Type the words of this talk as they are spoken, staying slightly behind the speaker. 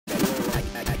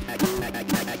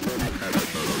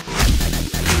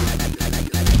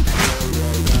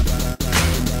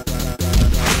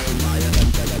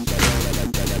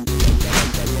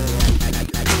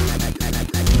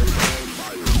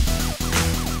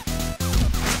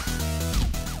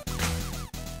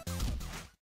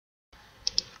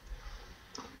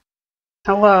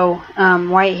Hello,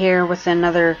 White here with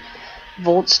another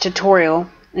Volts tutorial,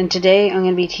 and today I'm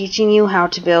going to be teaching you how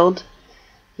to build,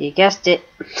 you guessed it,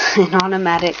 an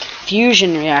automatic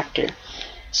fusion reactor.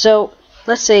 So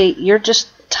let's say you're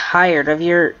just tired of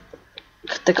the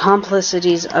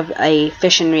complexities of a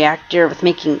fission reactor with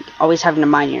always having to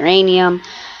mine uranium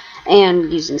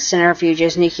and using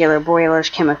centrifuges, nuclear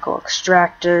boilers, chemical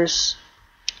extractors.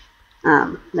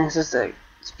 This is the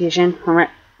fusion.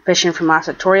 Fission from last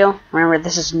tutorial. Remember,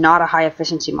 this is not a high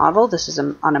efficiency model. This is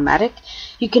an automatic.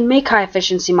 You can make high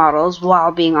efficiency models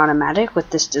while being automatic with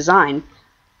this design,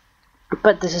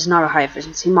 but this is not a high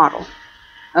efficiency model.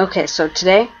 Okay, so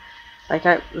today,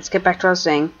 let's get back to what I was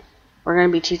saying. We're going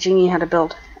to be teaching you how to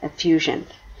build a fusion.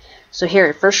 So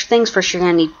here, first things first, you're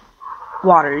going to need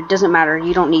water. It doesn't matter.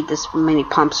 You don't need this many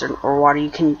pumps or water. You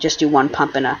can just do one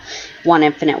pump and one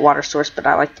infinite water source, but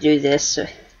I like to do this.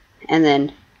 And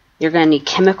then you're going to need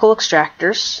chemical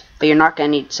extractors, but you're not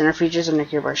going to need centrifuges and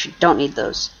nuclear boilers. You don't need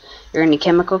those. You're going to need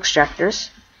chemical extractors.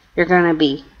 You're going to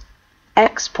be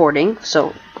exporting,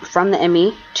 so from the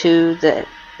ME to the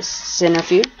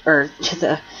centrifuge, or to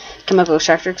the chemical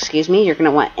extractor, excuse me, you're going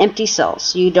to want empty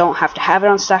cells. You don't have to have it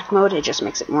on stack mode. It just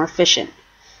makes it more efficient.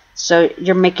 So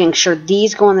you're making sure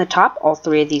these go on the top. All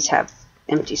three of these have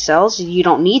empty cells. You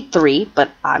don't need 3,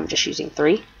 but I'm just using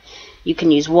 3. You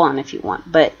can use 1 if you want,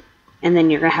 and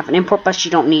then you're going to have an import bus. You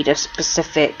don't need you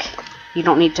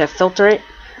don't need to filter it,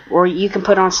 or you can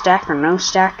put on stack or no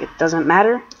stack, it doesn't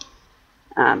matter.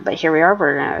 But here we are,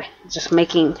 we're just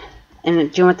making,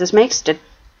 and do you know what this makes?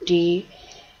 Deuterium.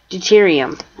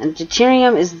 And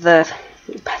deuterium is the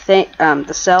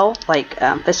cell,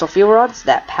 fissile fuel rods,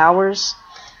 that powers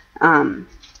the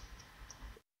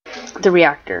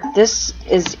reactor. This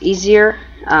is easier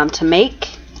to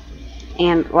make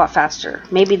and a lot faster.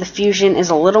 Maybe the fusion is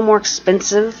a little more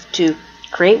expensive to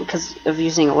create because of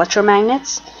using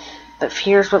electromagnets, but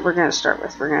here's what we're going to start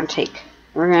with. We're going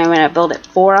to build it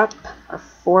 4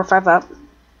 or 5 up,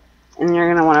 and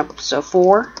you're going to want to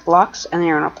 4 blocks, and then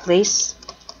you're going to place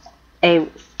a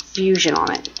fusion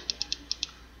on it.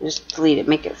 Just delete it,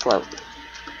 make it float.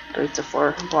 Delete the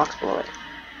 4 blocks below it,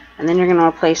 and then you're going to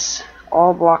want to place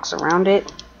all blocks around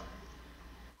it.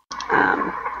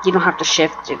 You don't have to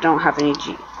shift. You don't have any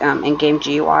in-game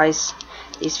GUIs,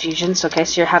 these fusions. Okay,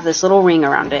 so you have this little ring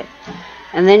around it.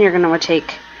 And then you're going to want to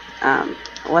take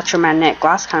electromagnetic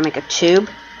glass, kind of make a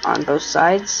tube on both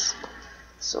sides.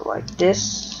 So like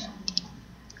this.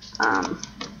 And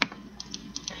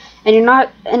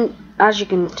as you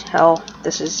can tell,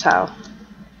 this is how.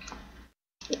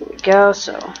 Here we go.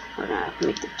 So we're going to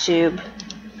make the tube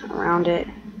around it.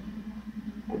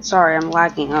 Sorry, I'm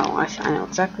lagging. Oh, I know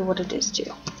exactly what it is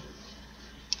too.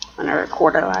 When I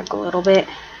record, I lag a little bit.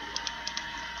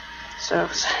 So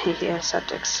you guys have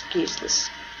to excuse this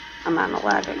amount of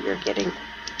lag that you're getting.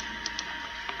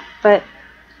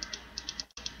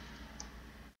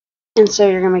 And so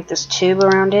you're gonna make this tube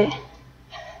around it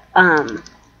of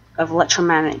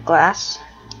electromagnetic glass.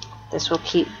 This will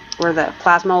keep where the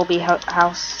plasma will be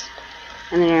housed.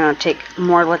 And then you're going to take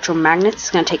more electromagnets. It's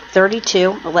going to take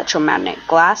 32 electromagnetic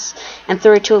glass and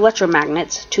 32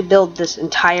 electromagnets to build this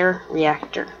entire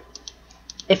reactor.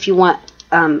 If you want,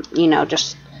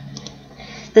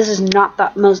 this is not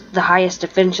the highest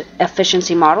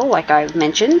efficiency model, like I've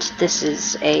mentioned. This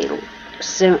is a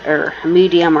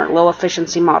medium or low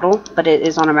efficiency model, but it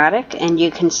is automatic, and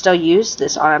you can still use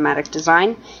this automatic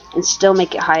design and still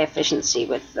make it high efficiency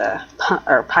with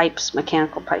pipes,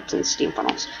 mechanical pipes, and steam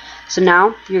funnels. So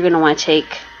now you're going to want to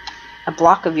take a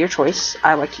block of your choice.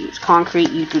 I like to use concrete.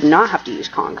 You do not have to use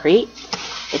concrete.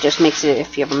 It just makes it,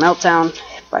 if you have a meltdown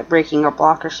by breaking a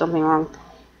block or something wrong,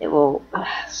 it will.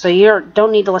 So you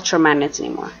don't need electromagnets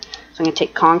anymore. So I'm going to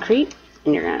take concrete,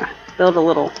 and you're going to build a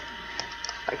little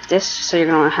like this. So you're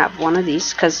going to have one of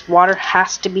these, because water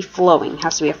has to be flowing. It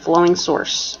has to be a flowing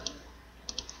source.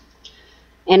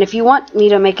 And if you want me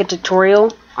to make a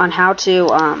tutorial on how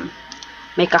to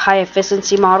make a high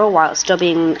efficiency model while it's still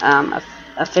being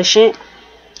efficient,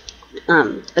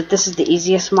 but this is the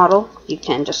easiest model, you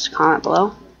can just comment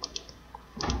below.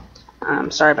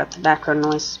 Sorry about the background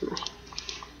noise,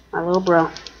 my little bro.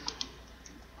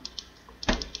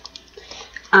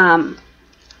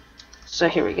 So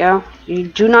here we go. You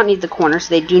do not need the corners.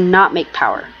 They do not make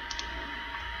power.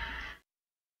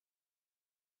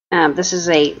 This is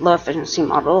a low efficiency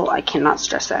model. I cannot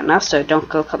stress that enough, so don't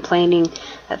go complaining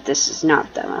that this is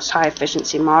not the most high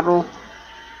efficiency model.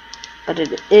 But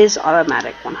it is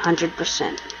automatic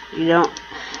 100%.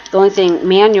 The only thing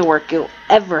manual work you'll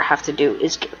ever have to do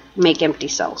is make empty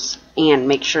cells and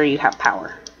make sure you have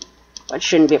power. But it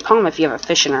shouldn't be a problem if you have a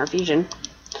fission or a fusion.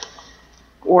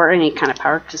 or any kind of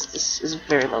power, because this is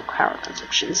very low power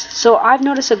consumptions. So I've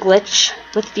noticed a glitch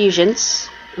with fusions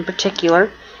in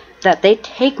particular, that they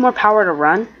take more power to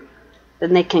run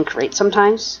than they can create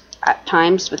sometimes. At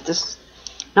times with this,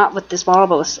 not with this model,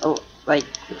 but with like,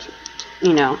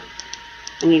 you know,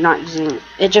 when you're not using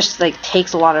it, just like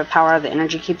takes a lot of power out of the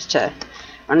energy cubes to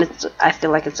run it. I feel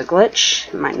like it's a glitch.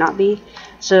 It might not be.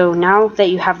 So now that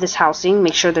you have this housing,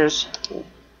 make sure there's,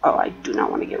 oh, I do not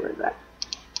want to get rid of that.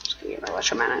 Just gonna get my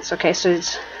electromagnets. Okay,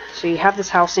 so you have this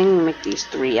housing. Make these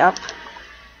 3 up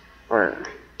for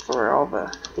all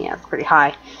the, yeah, pretty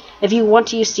high. If you want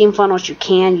to use steam funnels, you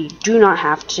can. You do not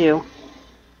have to.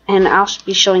 And I'll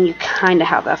be showing you kind of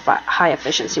how the high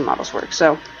efficiency models work.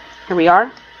 So here we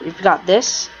are. We've got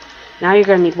this. Now you're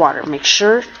going to need water. Make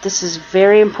sure, this is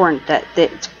very important, that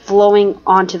it's flowing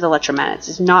onto the electromagnets.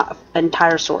 It's not an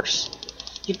entire source.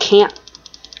 You can't.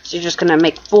 So you're just going to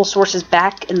make full sources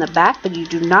back in the back, but you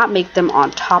do not make them on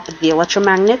top of the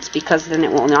electromagnets, because then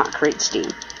it will not create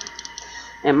steam.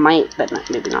 It might, but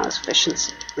maybe not as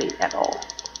efficiently at all.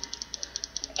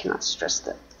 I cannot stress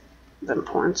the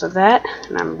importance of that.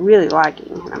 And I'm really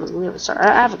lagging, and I'm really sorry.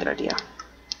 I have a good idea.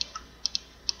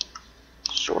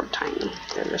 Short, tiny.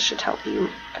 There, this should help you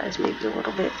guys maybe a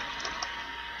little bit.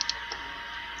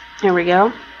 Here we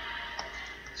go.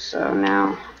 So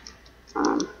now,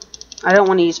 I don't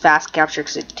want to use fast capture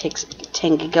because it takes a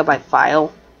 10 gigabyte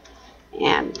file,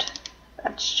 and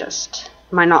that's just,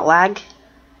 might not lag,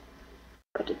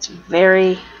 but it's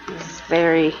very,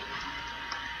 very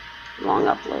long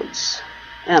uploads.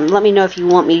 Let me know if you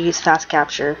want me to use fast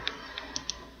capture.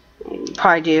 You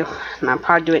probably do, and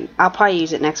I'll probably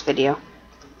use it next video.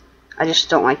 I just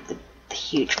don't like the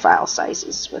huge file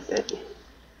sizes with it.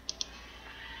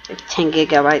 Like 10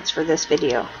 gigabytes for this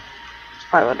video. That's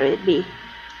probably what it'd be,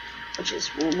 which is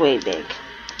way big.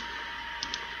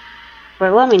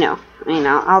 But let me know. I mean,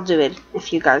 I'll do it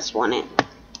if you guys want it.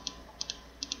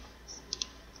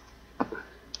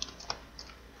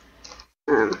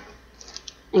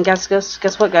 And guess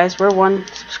what, guys? We're 1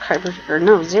 subscriber, or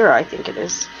no, 0, I think it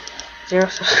is. 0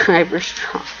 subscribers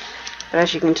strong. But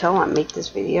as you can tell, I make this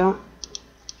video.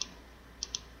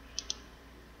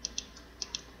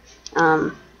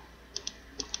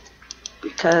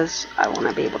 Because I want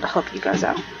to be able to help you guys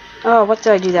out. Oh, what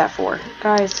did I do that for?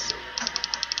 Guys,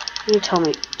 you tell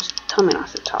me, just tell me not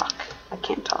to talk. I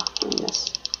can't talk doing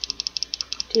this.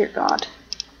 Dear God.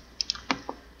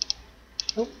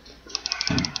 Oh.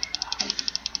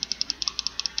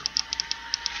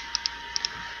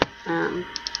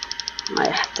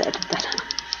 Might have to edit that out.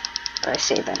 But I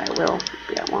say that I will.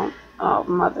 Maybe I won't. Oh,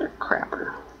 mother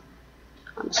crapper.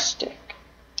 On a stick.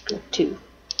 Good, 2.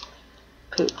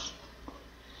 Poop.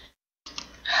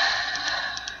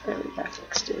 There we go,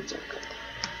 fixed it. It's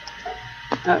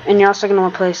okay. And you're also going to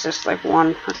want to place just like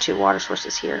 1 or 2 water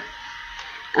sources here.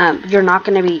 You're not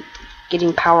going to be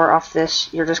getting power off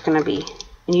this. You're just going to be,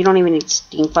 and you don't even need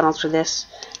steam funnels for this.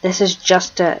 This is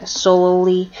just to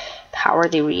solely power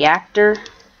the reactor,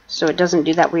 so it doesn't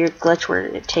do that weird glitch where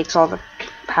it takes all the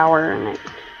power and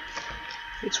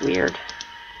it's weird.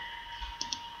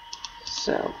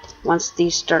 So once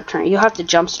these start turning, you'll have to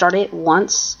jump start it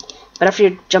once. But after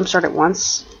you jump start it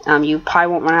once, you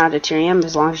probably won't run out of deuterium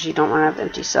as long as you don't run out of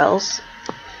empty cells.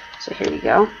 So here you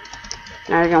go.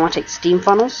 Now you're going to want to take steam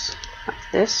funnels, like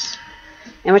this.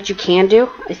 And what you can do,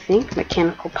 I think,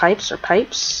 mechanical pipes or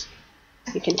pipes,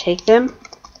 you can take them.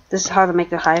 This is how to make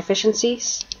the high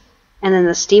efficiencies. And then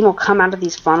the steam will come out of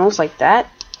these funnels like that.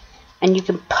 And you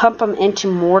can pump them into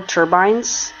more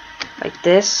turbines, like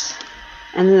this.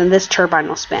 And then this turbine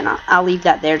will spin. I'll leave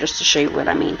that there just to show you what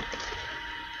I mean.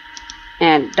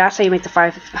 And that's how you make the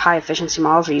high efficiency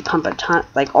models, where you pump a ton,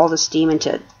 like all the steam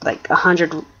into like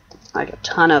 100, like a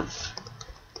ton of,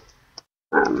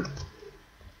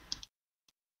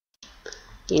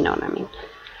 you know what I mean,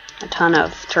 a ton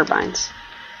of turbines.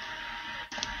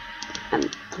 And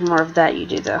the more of that you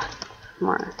do, the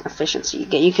more efficiency you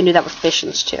get. You can do that with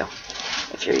fissions too,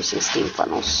 if you're using steam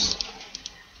funnels.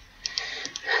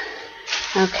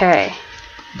 Okay.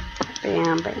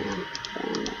 Bam, bam, bam,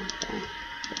 bam, bam.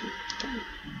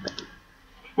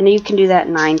 And you can do that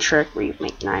 9 trick where you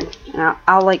make 9. And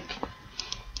I'll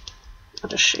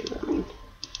just show you what I mean.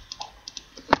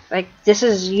 Like, this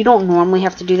is, you don't normally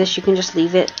have to do this. You can just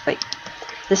leave it. Like,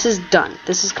 this is done.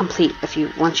 This is complete.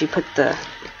 Once you put the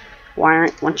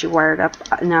once you wire it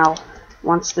up. Now,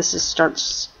 once this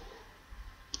starts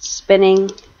spinning,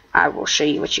 I will show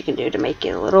you what you can do to make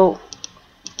it a little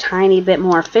tiny bit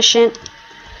more efficient.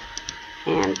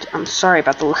 And I'm sorry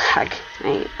about the lag.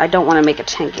 I don't want to make a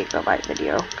 10 gigabyte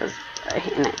video because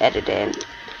I edit it and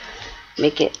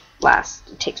make it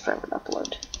it takes forever to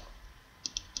upload.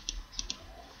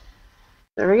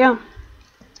 There we go.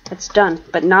 It's done,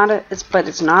 but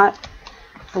it's not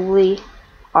fully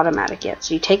automatic yet.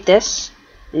 So you take this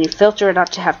and you filter it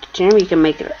out to have titanium. You can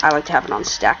make it. I like to have it on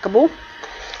stackable.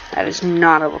 That is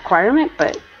not a requirement,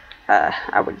 but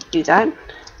I would do that.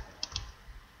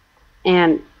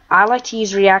 And I like to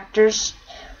use reactors.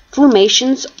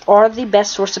 Flumations are the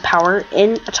best source of power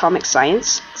in atomic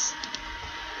science.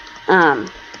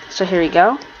 So here we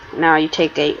go. Now you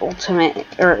take a ultimate,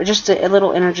 or just a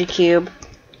little energy cube,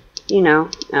 you know,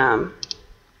 and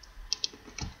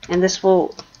this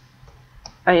will,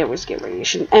 I always get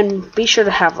radiation, and be sure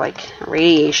to have like a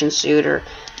radiation suit or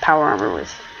power armor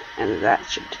with, and that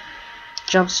should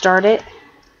jumpstart it,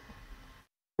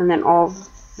 and then all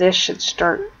this should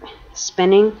start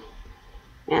spinning,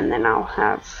 and then I'll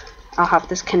have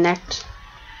this connect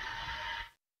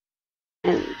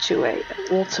into a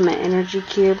ultimate energy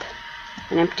cube,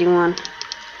 an empty one,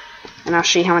 and I'll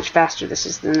show you how much faster this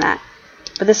is than that.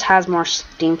 But this has more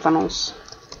steam funnels.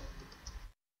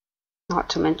 Not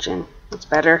to mention, it's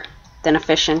better than a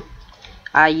fission.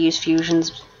 I use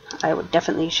fusions. I would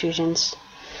definitely use fusions.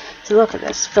 So look at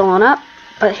this, filling up.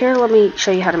 But here, let me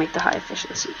show you how to make the high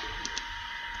efficiency.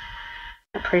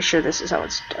 I'm pretty sure this is how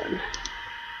it's done.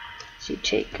 So you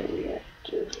take a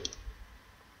reactor.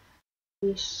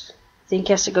 I think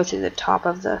it has to go through the top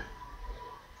of the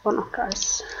funnel,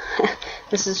 guys.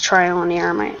 This is trial and error.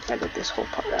 I might edit this whole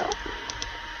part out.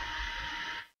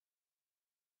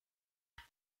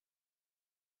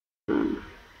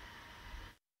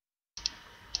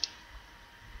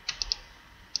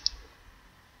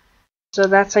 So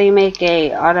that's how you make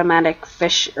a automatic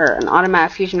an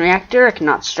automatic fusion reactor. I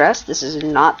cannot stress, this is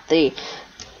not the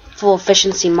full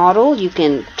efficiency model. You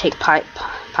can take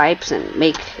pipes and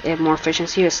make it more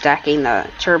efficiency with stacking the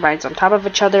turbines on top of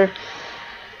each other.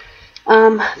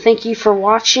 Thank you for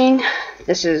watching.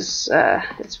 This is I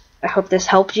hope this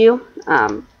helped you.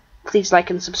 Please like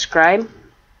and subscribe.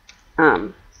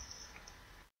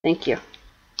 Thank you.